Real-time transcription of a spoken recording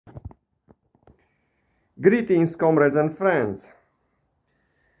Greetings, comrades and friends.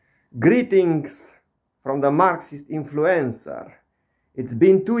 Greetings from the Marxist influencer. It's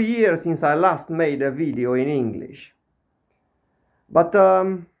been 2 years since I last made a video in English. But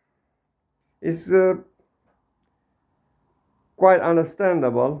it's quite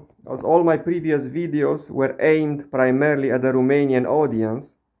understandable, as all my previous videos were aimed primarily at the Romanian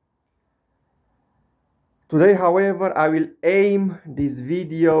audience. Today, however, I will aim this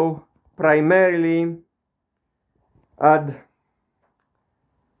video primarily at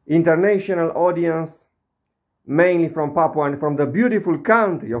international audience, mainly from the beautiful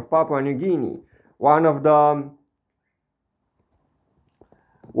country of Papua New Guinea, one of the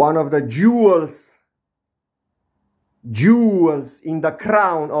jewels in the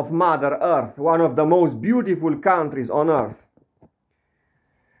crown of Mother Earth, one of the most beautiful countries on earth.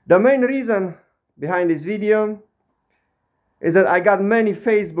 The main reason behind this video is that I got many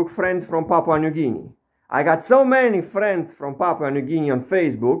Facebook friends from Papua New Guinea. I got so many friends from Papua New Guinea on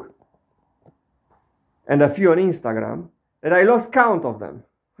Facebook and a few on Instagram that I lost count of them.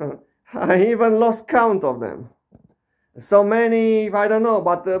 I even lost count of them. So many, I don't know,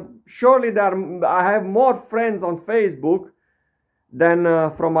 but surely I have more friends on Facebook than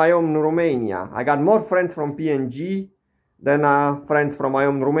from my own Romania. I got more friends from PNG than friends from my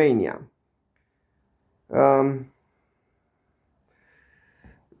own Romania.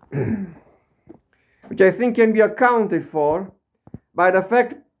 Which I think can be accounted for by the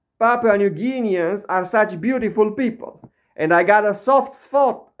fact Papua New Guineans are such beautiful people. And I got a soft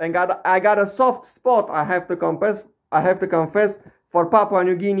spot, I have to confess, for Papua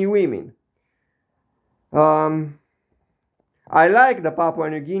New Guinea women. I like the Papua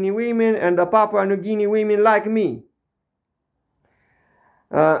New Guinea women, and the Papua New Guinea women like me.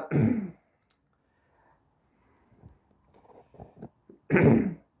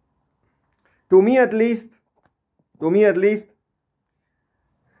 To me at least,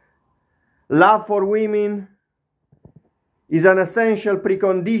 love for women is an essential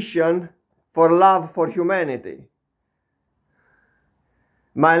precondition for love for humanity.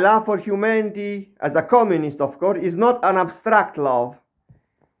 My love for humanity, as a communist of course, is not an abstract love.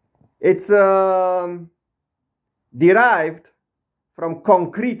 It's derived from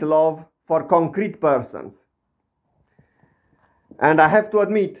concrete love for concrete persons. And I have to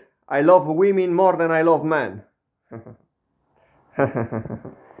admit, I love women more than I love men.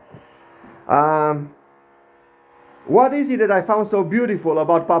 What is it that I found so beautiful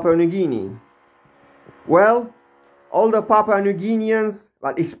about Papua New Guinea? Well, all the Papua New Guineans,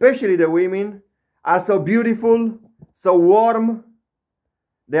 but especially the women, are so beautiful, so warm,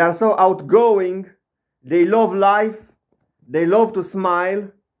 they are so outgoing, they love life, they love to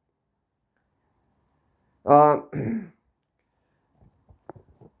smile.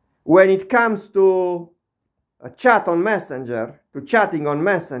 When it comes to chatting on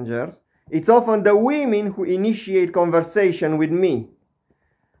messengers, it's often the women who initiate conversation with me,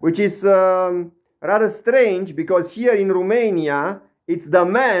 which is rather strange, because here in Romania, it's the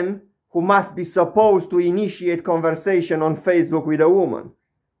man who must be supposed to initiate conversation on Facebook with a woman.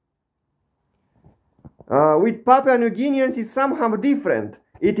 With Papua New Guineans, it's somehow different.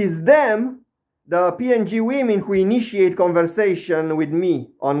 It is them, the PNG women, who initiate conversation with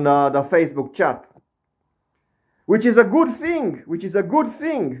me on the Facebook chat. Which is a good thing,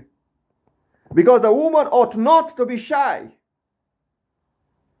 because a woman ought not to be shy.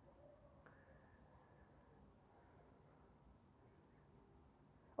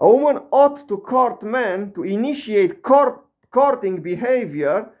 A woman ought to court men, to initiate courting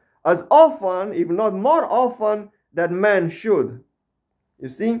behavior as often, if not more often, than men should. You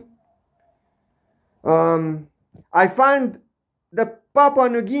see? I find the Papua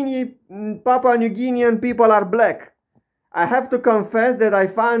New Guinean people are black. I have to confess that I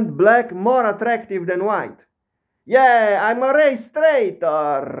find black more attractive than white. Yeah, I'm a race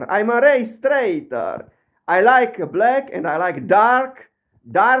traitor. I like black, and I like dark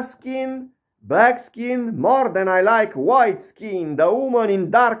skin, black skin more than I like white skin. The woman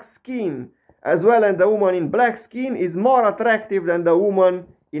in dark skin, as well as the woman in black skin, is more attractive than the woman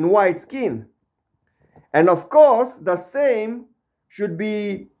in white skin. And of course, the same should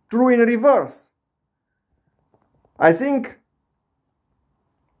be true in reverse. I think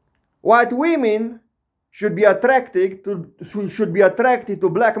white women should be attracted to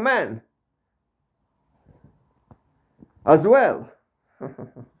black men as well.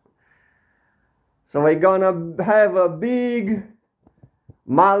 So we're gonna have a big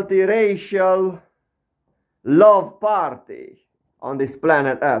multiracial love party on this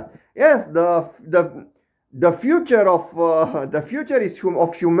planet Earth. Yes, the future of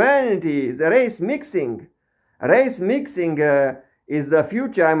humanity is race mixing. Race mixing is the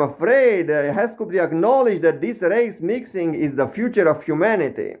future. I'm afraid it has to be acknowledged that this race mixing is the future of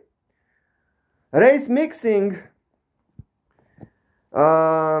humanity. Race mixing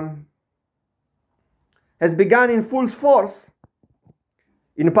has begun in full force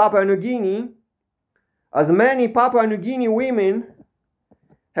in Papua New Guinea, as many Papua New Guinea women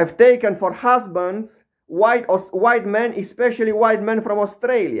have taken for husbands white men, especially white men from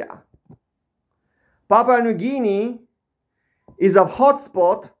Australia. Papua New Guinea is a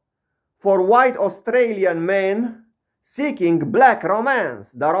hotspot for white Australian men seeking black romance,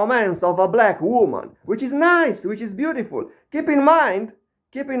 the romance of a black woman, which is nice, which is beautiful. Keep in mind,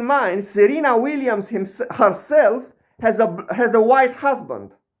 Serena Williams herself has a white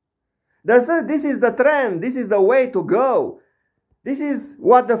husband. This is the trend, this is the way to go. This is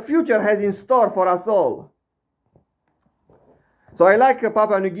what the future has in store for us all. So I like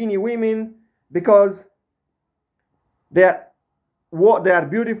Papua New Guinea women because they are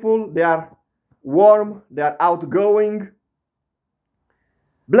beautiful, they are warm, they are outgoing.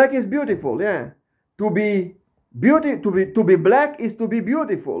 Black is beautiful, yeah. To be black is to be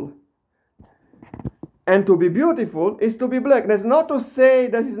beautiful. And to be beautiful is to be black. That is not to say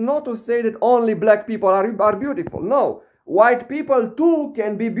that only black people are beautiful. No. White people too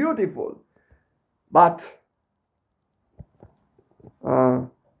can be beautiful. But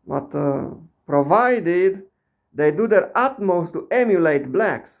provided they do their utmost to emulate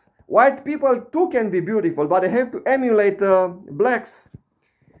blacks. White people too can be beautiful, but they have to emulate blacks.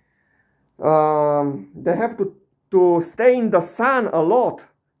 They have to stay in the sun a lot,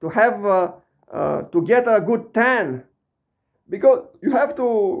 to have to get a good tan, because you have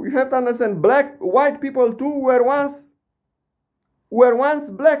to understand, white people too were once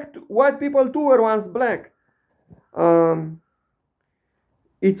black. White people too were once black.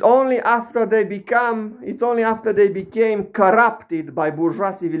 It's only after they became corrupted by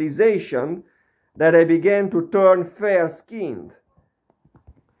bourgeois civilization that they began to turn fair-skinned.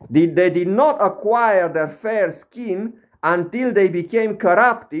 They did not acquire their fair skin until they became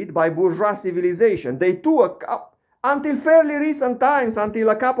corrupted by bourgeois civilization. They too, until fairly recent times, until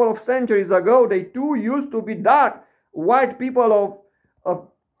a couple of centuries ago, they too used to be dark. White people of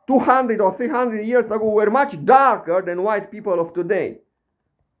 200 or 300 years ago were much darker than white people of today.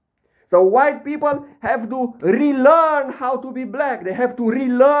 So white people have to relearn how to be black. They have to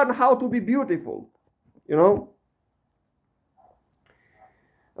relearn how to be beautiful. You know?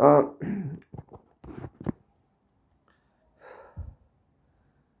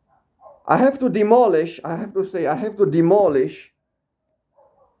 I have to demolish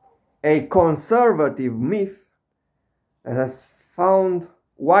a conservative myth that has found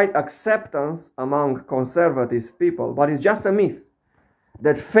wide acceptance among conservative people, but it's just a myth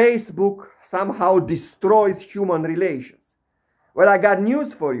that Facebook somehow destroys human relations. Well, I got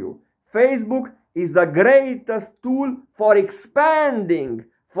news for you. Facebook is the greatest tool for expanding,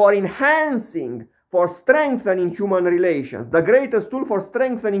 for enhancing, for strengthening human relations. The greatest tool for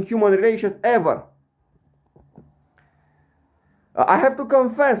strengthening human relations ever. I have to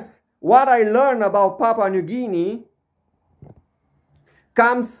confess, what I learned about Papua New Guinea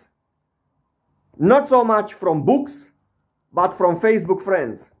comes not so much from books, but from Facebook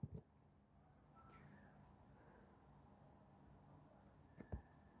friends.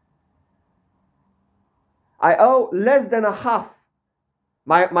 I owe less than a half.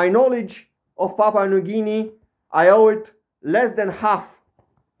 My knowledge of Papua New Guinea, I owe it less than half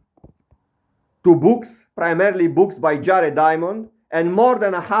to books, primarily books by Jared Diamond, and more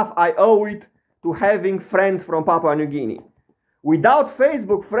than a half I owe it to having friends from Papua New Guinea. Without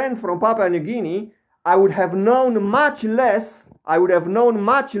Facebook friends from Papua New Guinea, I would have known much less.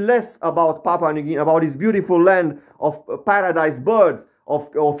 About Papua New Guinea, about this beautiful land of paradise birds,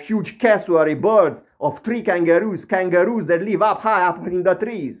 of huge cassowary birds, of tree kangaroos that live up high up in the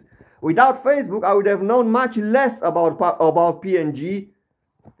trees. Without Facebook, I would have known much less about PNG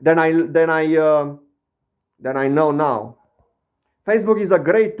than I know now. Facebook is a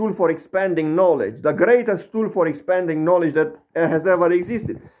great tool for expanding knowledge, the greatest tool for expanding knowledge that has ever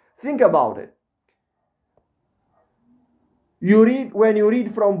existed. Think about it. When you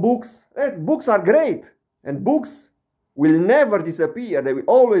read from books, books are great, and books will never disappear. They will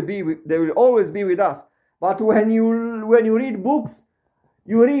always be with us. But when you read books,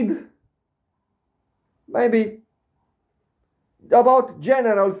 you read maybe about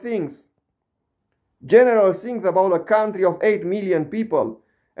general things about a country of 8 million people,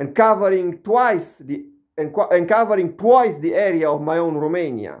 and covering twice the area of my own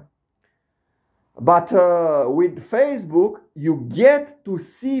Romania. But with Facebook, you get to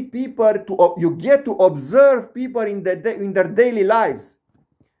see people, you get to observe people in their daily lives.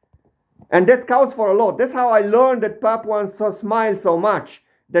 And that counts for a lot. That's how I learned that Papuans smile so much,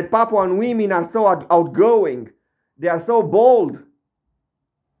 that Papuan women are so outgoing, they are so bold.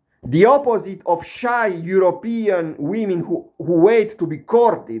 The opposite of shy European women who wait to be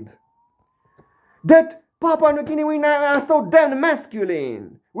courted. That Papua New Guinea women are so damn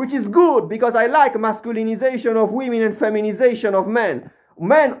masculine, which is good because I like masculinization of women and feminization of men.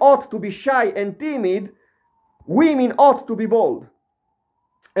 Men ought to be shy and timid, women ought to be bold.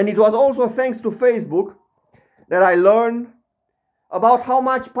 And it was also thanks to Facebook that I learned about how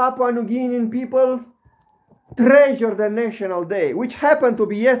much Papua New Guinean peoples treasure the National Day, which happened to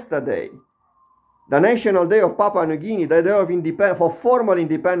be yesterday. The National Day of Papua New Guinea, the day of independence, for formal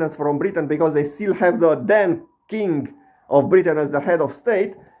independence from Britain, because they still have the then King of Britain as the head of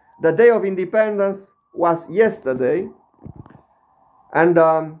state. The day of independence was yesterday. And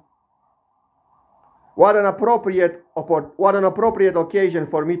what an appropriate occasion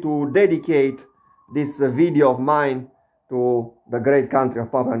for me to dedicate this video of mine to the great country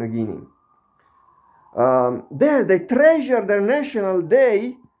of Papua New Guinea. They treasure their National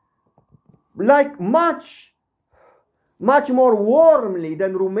Day like much more warmly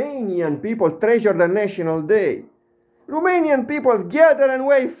than Romanian people treasure their National Day. Romanian people gather and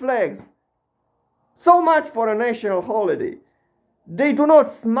wave flags. So much for a national holiday. They do not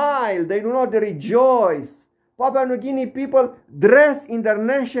smile, they do not rejoice. Papua New Guinea people dress in their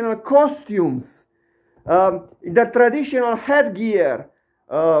national costumes, in their traditional headgear,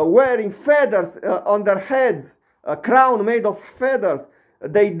 wearing feathers on their heads, a crown made of feathers.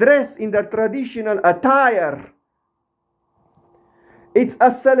 They dress in their traditional attire. It's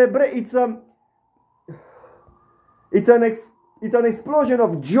a celebration. It's an explosion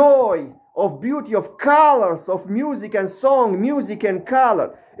of joy, of beauty, of colors, of music and song, music and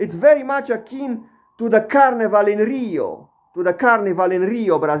color. It's very much akin to the carnival in Rio,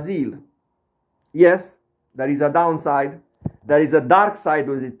 Brazil. Yes, there is a downside. There is a dark side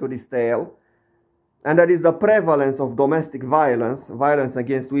to this tale. And that is the prevalence of domestic violence, violence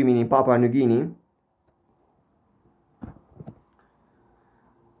against women in Papua New Guinea,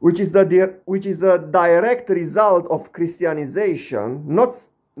 which is the direct result of Christianization, not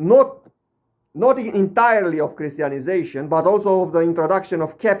entirely of Christianization, but also of the introduction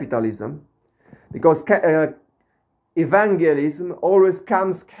of capitalism, because evangelism always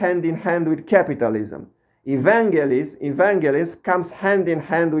comes hand in hand with capitalism. Evangelism comes hand in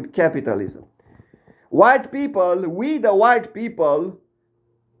hand with capitalism. White people, we the white people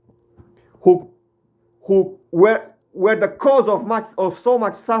who were the cause of so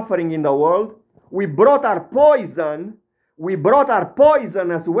much suffering in the world, we brought our poison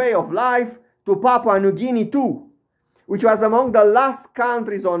as way of life to Papua New Guinea too, which was among the last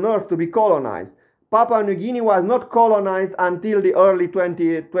countries on earth to be colonized. Papua New Guinea was not colonized until the early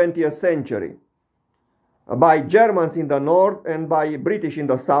 20th century by Germans in the north and by British in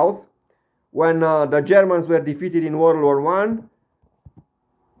the south. When the Germans were defeated in World War I,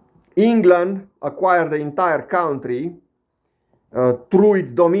 England acquired the entire country through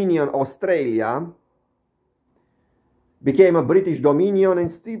its dominion. Australia became a British dominion, and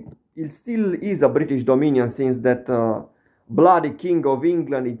it still is a British dominion, since that bloody King of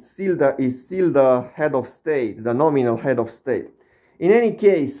England is still the head of state, the nominal head of state. In any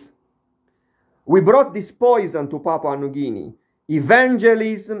case, we brought this poison to Papua New Guinea.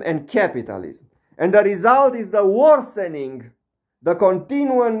 Evangelism and capitalism, and the result is the worsening, the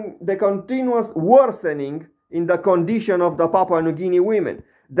continuous worsening in the condition of the Papua New Guinea women.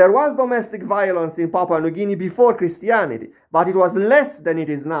 There was domestic violence in Papua New Guinea before Christianity, but it was less than it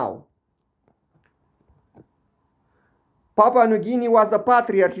is now. Papua New Guinea was a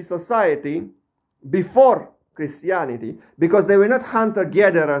patriarchy society before Christianity, because they were not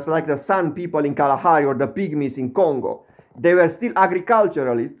hunter-gatherers like the San people in Kalahari or the Pygmies in Congo. They were still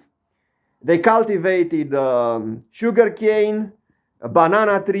agriculturalists. They cultivated sugarcane,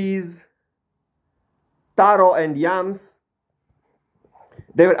 banana trees, taro and yams.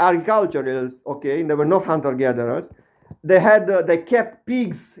 They were agriculturalists, okay? They were not hunter-gatherers. They kept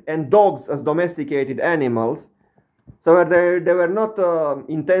pigs and dogs as domesticated animals. So they were not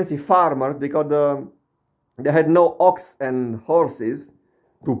intensive farmers, because they had no ox and horses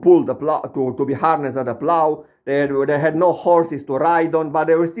to pull the plow, to be harnessed at the plow. They had no horses to ride on, but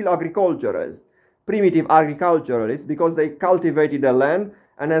they were still agriculturalists, primitive agriculturalists, because they cultivated the land,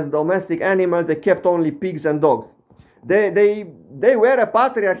 and as domestic animals they kept only pigs and dogs. They were a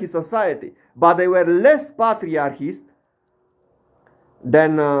patriarchy society, but they were less patriarchist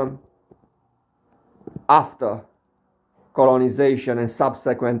than after colonization and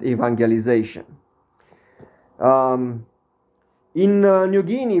subsequent evangelization. In New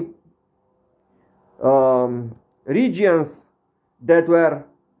Guinea, regions that were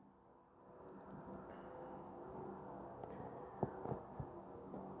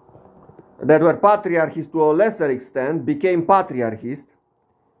patriarchies to a lesser extent became patriarchist,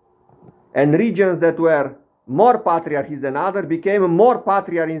 and regions that were more patriarchies than others became more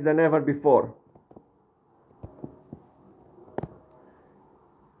patriarchists than ever before.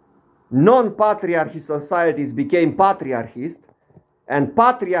 Non-patriarchist societies became patriarchist, and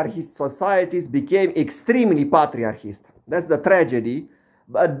patriarchist societies became extremely patriarchist. That's the tragedy.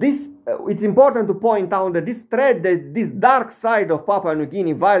 But this, it's important to point out that this dark side of Papua New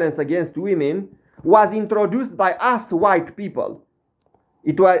Guinea, violence against women, was introduced by us white people.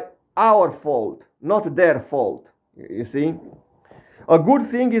 It was our fault, not their fault, you see. A good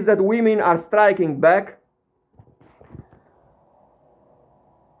thing is that women are striking back.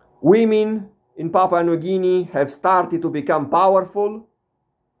 Women in Papua New Guinea have started to become powerful,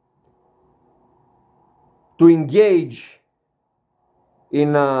 to engage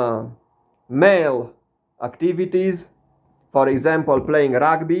in male activities, for example, playing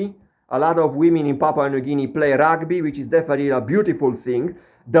rugby. A lot of women in Papua New Guinea play rugby, which is definitely a beautiful thing.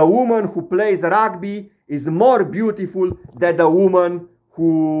 The woman who plays rugby is more beautiful than the woman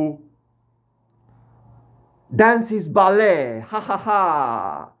who dances ballet, ha ha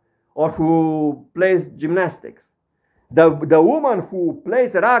ha, or who plays gymnastics. The woman who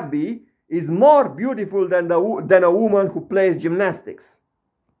plays rugby is more beautiful than a woman who plays gymnastics.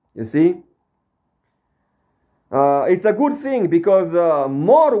 You see? It's a good thing, because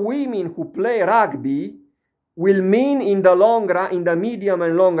more women who play rugby will mean in the long run, in the medium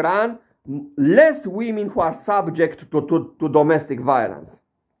and long run, less women who are subject to domestic violence.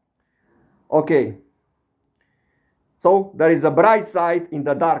 Okay. So there is a bright side in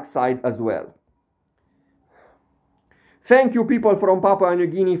the dark side as well. Thank you, people from Papua New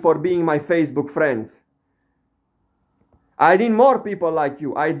Guinea, for being my Facebook friends. I need more people like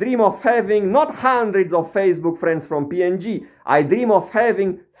you. I dream of having not hundreds of Facebook friends from PNG. I dream of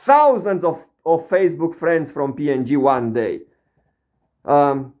having thousands of Facebook friends from PNG one day.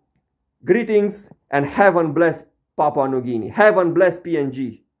 Greetings, and heaven bless Papua New Guinea. Heaven bless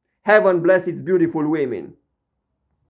PNG. Heaven bless its beautiful women.